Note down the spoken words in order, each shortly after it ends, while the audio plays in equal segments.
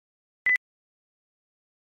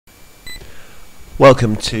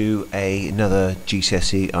Welcome to another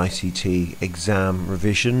GCSE ICT exam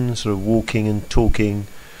revision, sort of walking and talking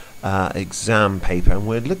exam paper, and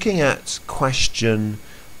we're looking at question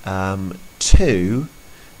 2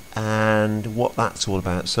 and what that's all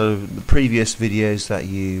about. So the previous videos that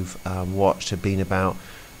you've watched have been about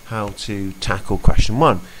how to tackle question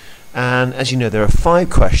 1, and as you know there are 5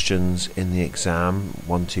 questions in the exam,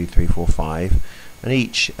 1, 2, 3, 4, 5, and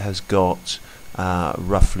each has got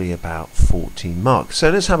roughly about 14 marks. So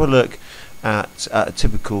let's have a look at a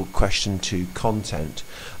typical question 2 content.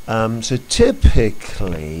 So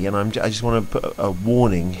typically, and I just want to put a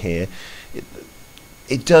warning here,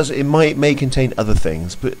 it may contain other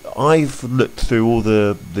things, but I've looked through all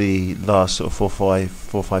the last sort of four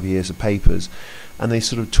or five years of papers, and they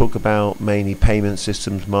sort of talk about mainly payment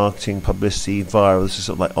systems, marketing, publicity, viral. This is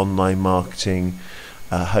sort of like online marketing,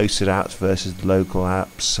 hosted apps versus local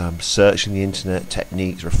apps, searching the internet,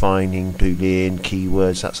 techniques, refining, Boolean,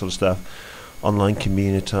 keywords, that sort of stuff. Online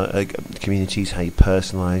communities, how you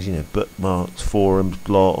personalise, bookmarks, forums,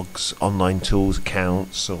 blogs, online tools,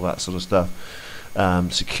 accounts, all that sort of stuff.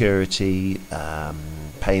 Security,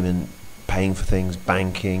 paying for things,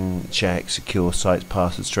 banking, checks, secure sites,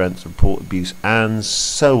 password strength, report abuse, and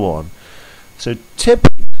so on. So typically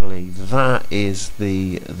that is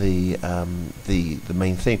the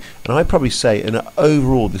main thing, and I'd probably say, and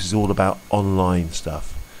overall, this is all about online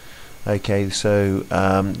stuff. Okay, so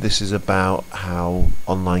this is about how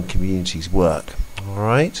online communities work. All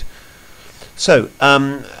right. So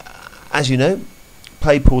as you know,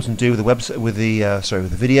 play, pause, and do with the website, with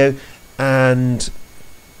the video, and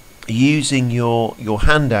using your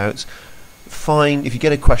handouts. Find, if you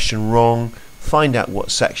get a question wrong, find out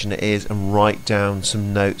what section it is and write down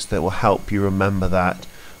some notes that will help you remember that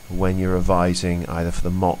when you're revising, either for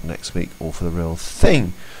the mock next week or for the real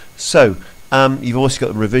thing. So you've also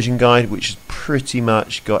got the revision guide, which has pretty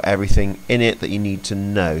much got everything in it that you need to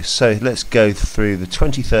know. So let's go through the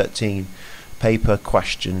 2013 paper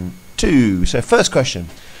question 2. So first question: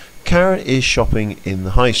 Karen is shopping in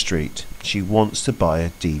the high street. She wants to buy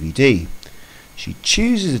a DVD. She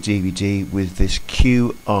chooses a DVD with this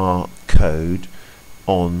QR code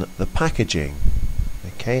on the packaging.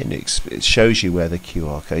 Okay, and it shows you where the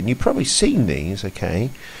QR code, and you've probably seen these, okay,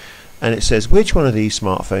 and it says which one of these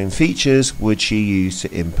smartphone features would she use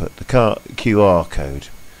to input the QR code.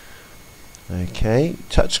 Okay,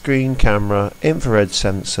 touchscreen, camera, infrared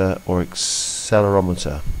sensor, or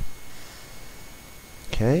accelerometer.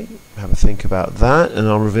 Okay, have a think about that, and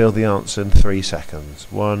I'll reveal the answer in 3 seconds.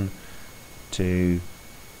 1, 2,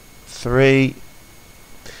 3.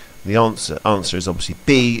 The answer is obviously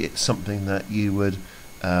B. It's something that you would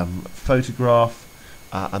photograph,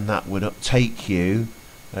 and that would take you,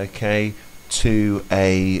 okay, to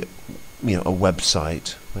a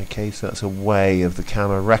website. Okay, so that's a way of the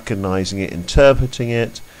camera recognizing it, interpreting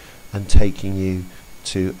it, and taking you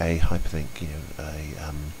to a hyperlink,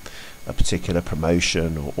 a particular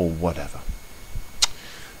promotion or whatever.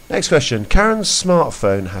 Next question: Karen's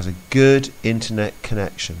smartphone has a good internet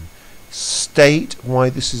connection. State why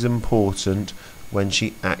this is important when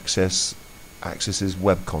she accesses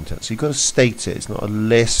web content. So you've got to state it. It's not a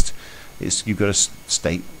list. You've got to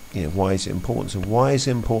state, why is it important. So why is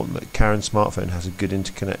it important that Karen's smartphone has a good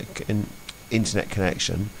internet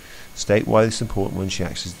connection? State why this is important when she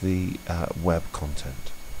accesses the web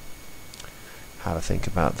content. Have a think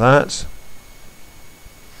about that.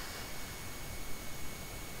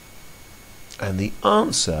 And the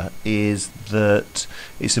answer is that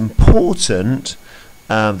it's important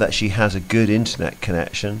that she has a good internet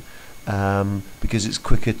connection because it's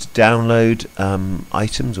quicker to download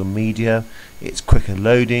items or media. It's quicker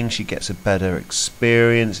loading. She gets a better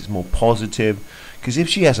experience. It's more positive. Because if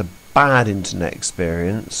she has a bad internet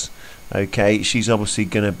experience, okay, she's obviously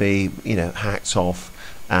going to be, hacked off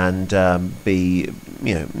and be,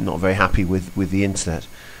 not very happy with the internet.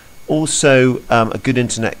 Also, a good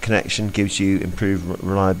internet connection gives you improved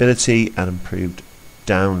reliability and improved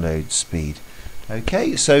download speed.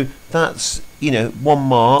 Okay, so that's 1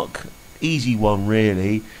 mark, easy one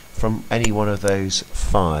really, from any one of those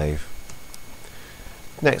 5.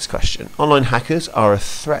 Next question: Online hackers are a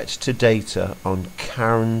threat to data on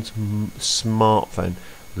Karen's smartphone.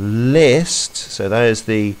 List. So there's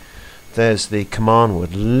the command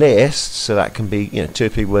word list. So that can be 2 or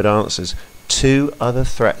 3 word answers. 2 other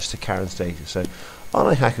threats to Karen's data. So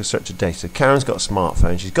online hackers threat to data. Karen's got a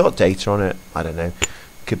smartphone. She's got data on it. I don't know. It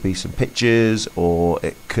could be some pictures, or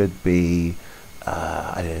it could be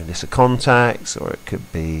list of contacts, or it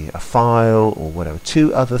could be a file, or whatever.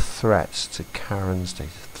 2 other threats to Karen's data.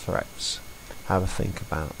 Threats. Have a think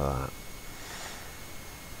about that.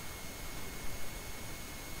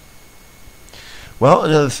 Well,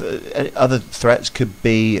 other threats could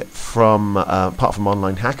be from, apart from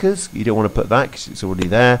online hackers, you don't want to put that because it's already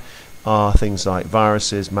there, are things like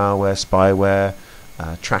viruses, malware, spyware,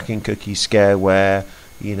 tracking cookies, scareware.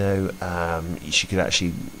 You could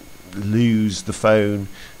actually lose the phone,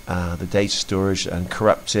 the data storage, and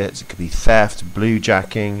corrupt it. It could be theft,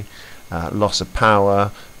 bluejacking, loss of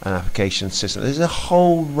power, an application system. There's a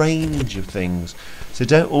whole range of things. So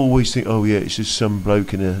don't always think, oh yeah, it's just some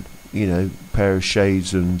bloke in a pair of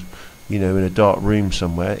shades and in a dark room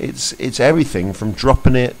somewhere. It's everything from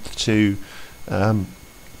dropping it to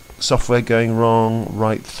software going wrong,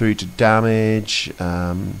 right through to damage,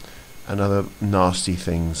 and other nasty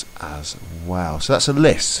things as well. So that's a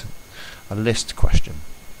list question.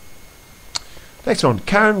 Next one,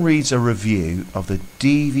 Karen reads a review of the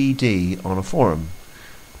DVD on a forum.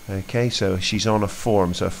 Okay, so she's on a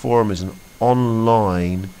forum. So a forum is an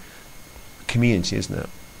online community, isn't it?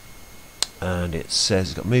 And it says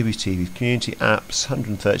it's got movies, TV, community, apps,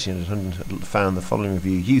 113 found the following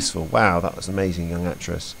review useful. Wow, that was amazing, young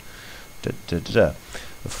actress. The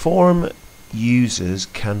forum users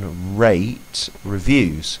can rate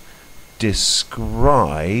reviews.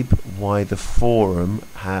 Describe why the forum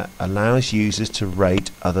allows users to rate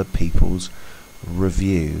other people's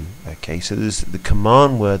review. Okay, so the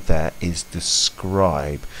command word there is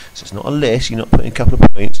describe. So it's not a list. You're not putting a couple of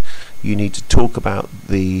points. You need to talk about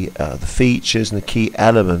the features and the key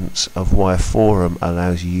elements of why a forum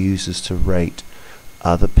allows users to rate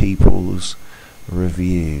other people's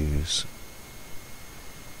reviews.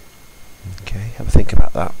 Okay, have a think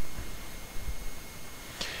about that.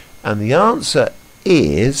 And the answer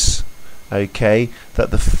is, okay,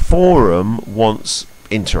 that the forum wants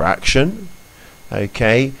interaction.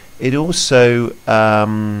 Okay, it also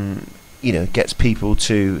gets people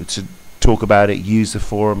to talk about it, use the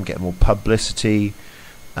forum, get more publicity.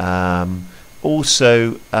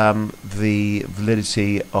 Also, the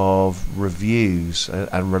validity of reviews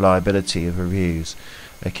and reliability of reviews.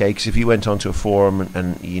 Okay, because if you went onto a forum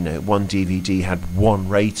and one DVD had one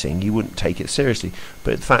rating, you wouldn't take it seriously.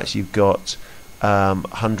 But in fact, you've got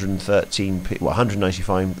 195 people,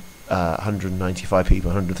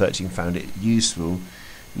 113 found it useful.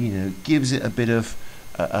 Gives it a bit of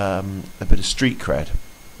street cred.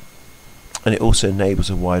 And it also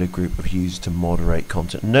enables a wider group of users to moderate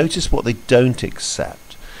content. Notice what they don't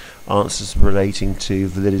accept. Answers relating to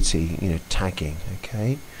validity, tagging.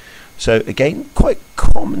 Okay, so again, quite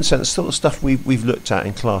common sense sort of stuff we've looked at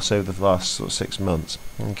in class over the last sort of 6 months.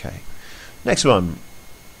 Okay, next one.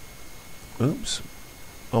 Oops.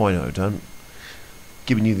 Oh, I know I've done.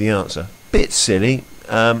 Giving you the answer. Bit silly.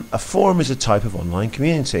 A forum is a type of online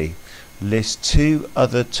community. List 2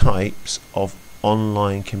 other types of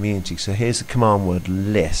online community. So here's the command word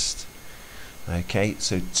list. Okay,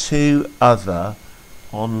 so 2 other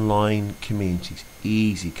online communities.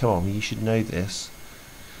 Easy, come on, you should know this.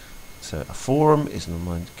 So a forum is an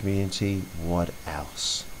online community. What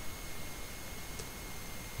else?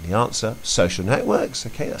 The answer, social networks.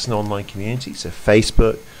 Okay, that's an online community. So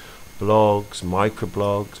Facebook, blogs,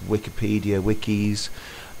 microblogs, Wikipedia, wikis,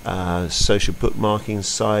 social bookmarking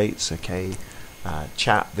sites. Okay.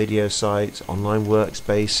 Chat video sites, online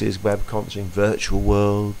workspaces, web conferencing, virtual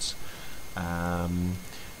worlds, massively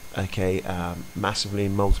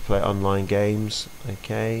multiplayer online games,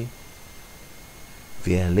 okay,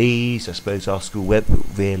 VLEs, I suppose our school web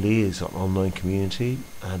VLE is an online community,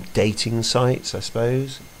 dating sites, I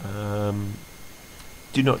suppose,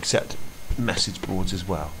 do not accept message boards as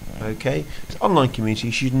well, okay, it's online community,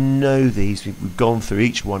 you should know these, we've gone through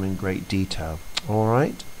each one in great detail,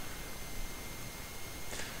 alright.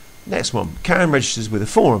 Next one, Karen registers with a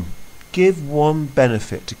forum. Give one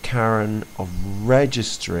benefit to Karen of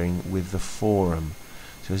registering with the forum.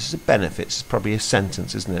 So this is a benefit, this is probably a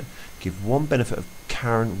sentence, isn't it? Give one benefit of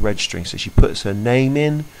Karen registering. So she puts her name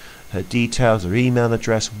in, her details, her email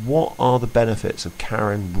address. What are the benefits of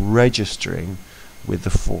Karen registering with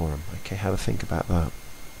the forum? Okay, have a think about that.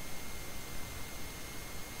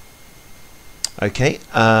 Okay,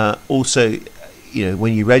 also,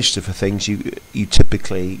 when you register for things, you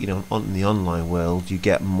typically, in the online world, you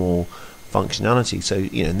get more functionality. So,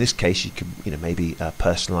 in this case, you could, maybe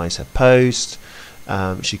personalize her post.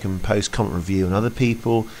 She can post comment review on other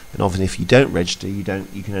people, and obviously, if you don't register, you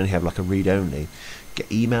can only have like a read only.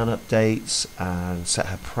 Get email updates and set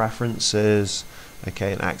her preferences.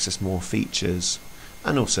 Okay, and access more features.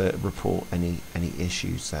 And also report any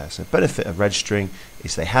issues there. So benefit of registering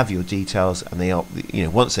is they have your details, and they are,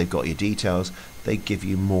 once they've got your details, they give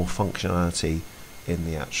you more functionality in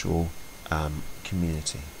the actual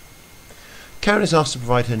community. Karen is asked to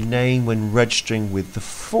provide her name when registering with the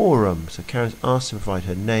forum. So Karen is asked to provide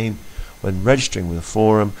her name when registering with the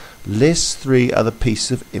forum. List 3 other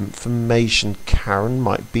pieces of information Karen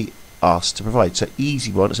might be asked to provide. So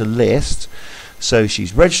easy one, it's a list. So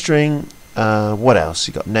she's registering. What else?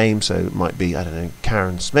 You got name, so it might be, I don't know,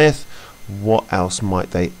 Karen Smith. What else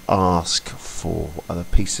might they ask for? What other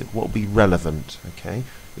piece of, what will be relevant? Okay,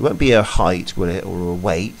 it won't be a height, will it, or a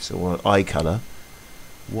weight, or an eye colour.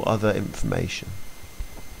 What other information?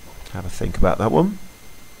 Have a think about that one.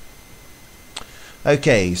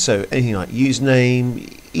 Okay, so anything like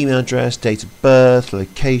username, email address, date of birth,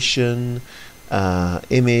 location,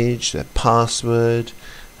 image, their password,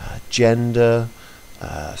 gender,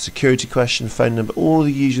 security question, phone number, all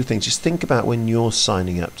the usual things. Just think about when you're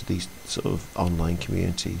signing up to these sort of online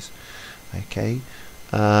communities. Okay,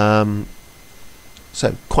 so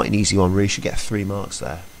quite an easy one, really. Should get 3 marks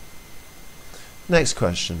there. Next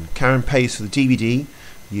question. Karen pays for the DVD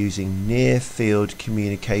using near field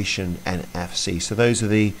communication NFC. So those are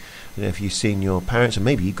the, you know, if you've seen your parents, or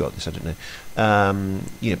maybe you've got this, I don't know,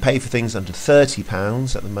 you know, pay for things under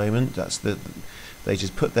 £30 at the moment. That's they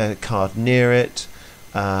just put their card near it,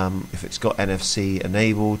 if it's got NFC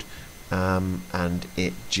enabled, and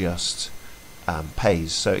it just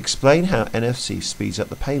pays. So explain how NFC speeds up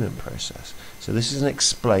the payment process. So this is an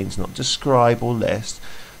explain, it's not describe or list.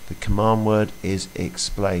 The command word is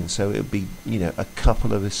explain. So it would be, you know, a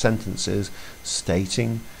couple of sentences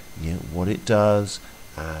stating, you know, what it does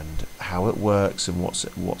and how it works and what's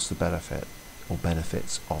the benefit or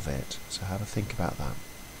benefits of it. So have a think about that.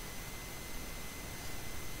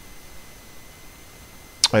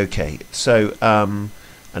 Okay, so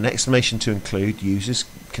an explanation to include: users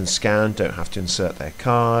can scan, don't have to insert their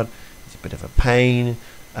card. It's a bit of a pain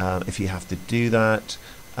if you have to do that.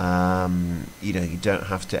 You know, you don't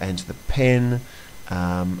have to enter the PIN,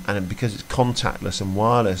 and because it's contactless and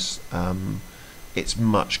wireless, it's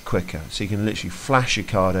much quicker. So you can literally flash your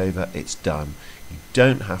card over, it's done. You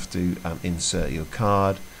don't have to insert your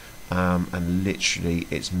card, and literally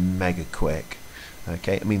it's mega quick.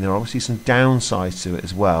 Okay, I mean, there are obviously some downsides to it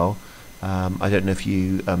as well. I don't know if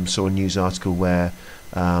you saw a news article where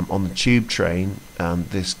on the tube train,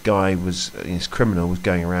 this guy this criminal was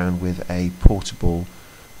going around with a portable,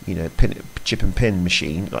 you know, chip and pin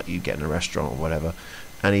machine like you get in a restaurant or whatever,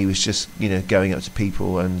 and he was just, you know, going up to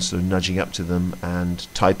people and sort of nudging up to them and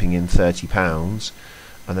typing in £30,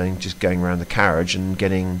 and then just going around the carriage and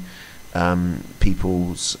getting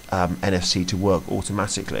people's NFC to work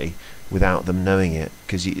automatically without them knowing it,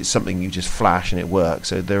 because it's something you just flash and it works.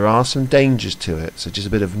 So there are some dangers to it, so just a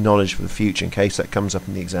bit of knowledge for the future in case that comes up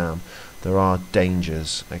in the exam. There are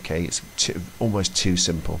dangers. Okay, it's almost too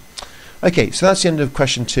simple. Okay, so that's the end of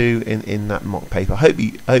question 2 in that mock paper. I hope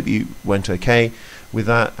you went okay with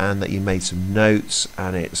that, and that you made some notes,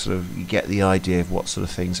 and it sort of, you get the idea of what sort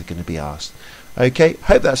of things are going to be asked. Okay,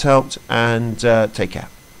 hope that's helped, and take care.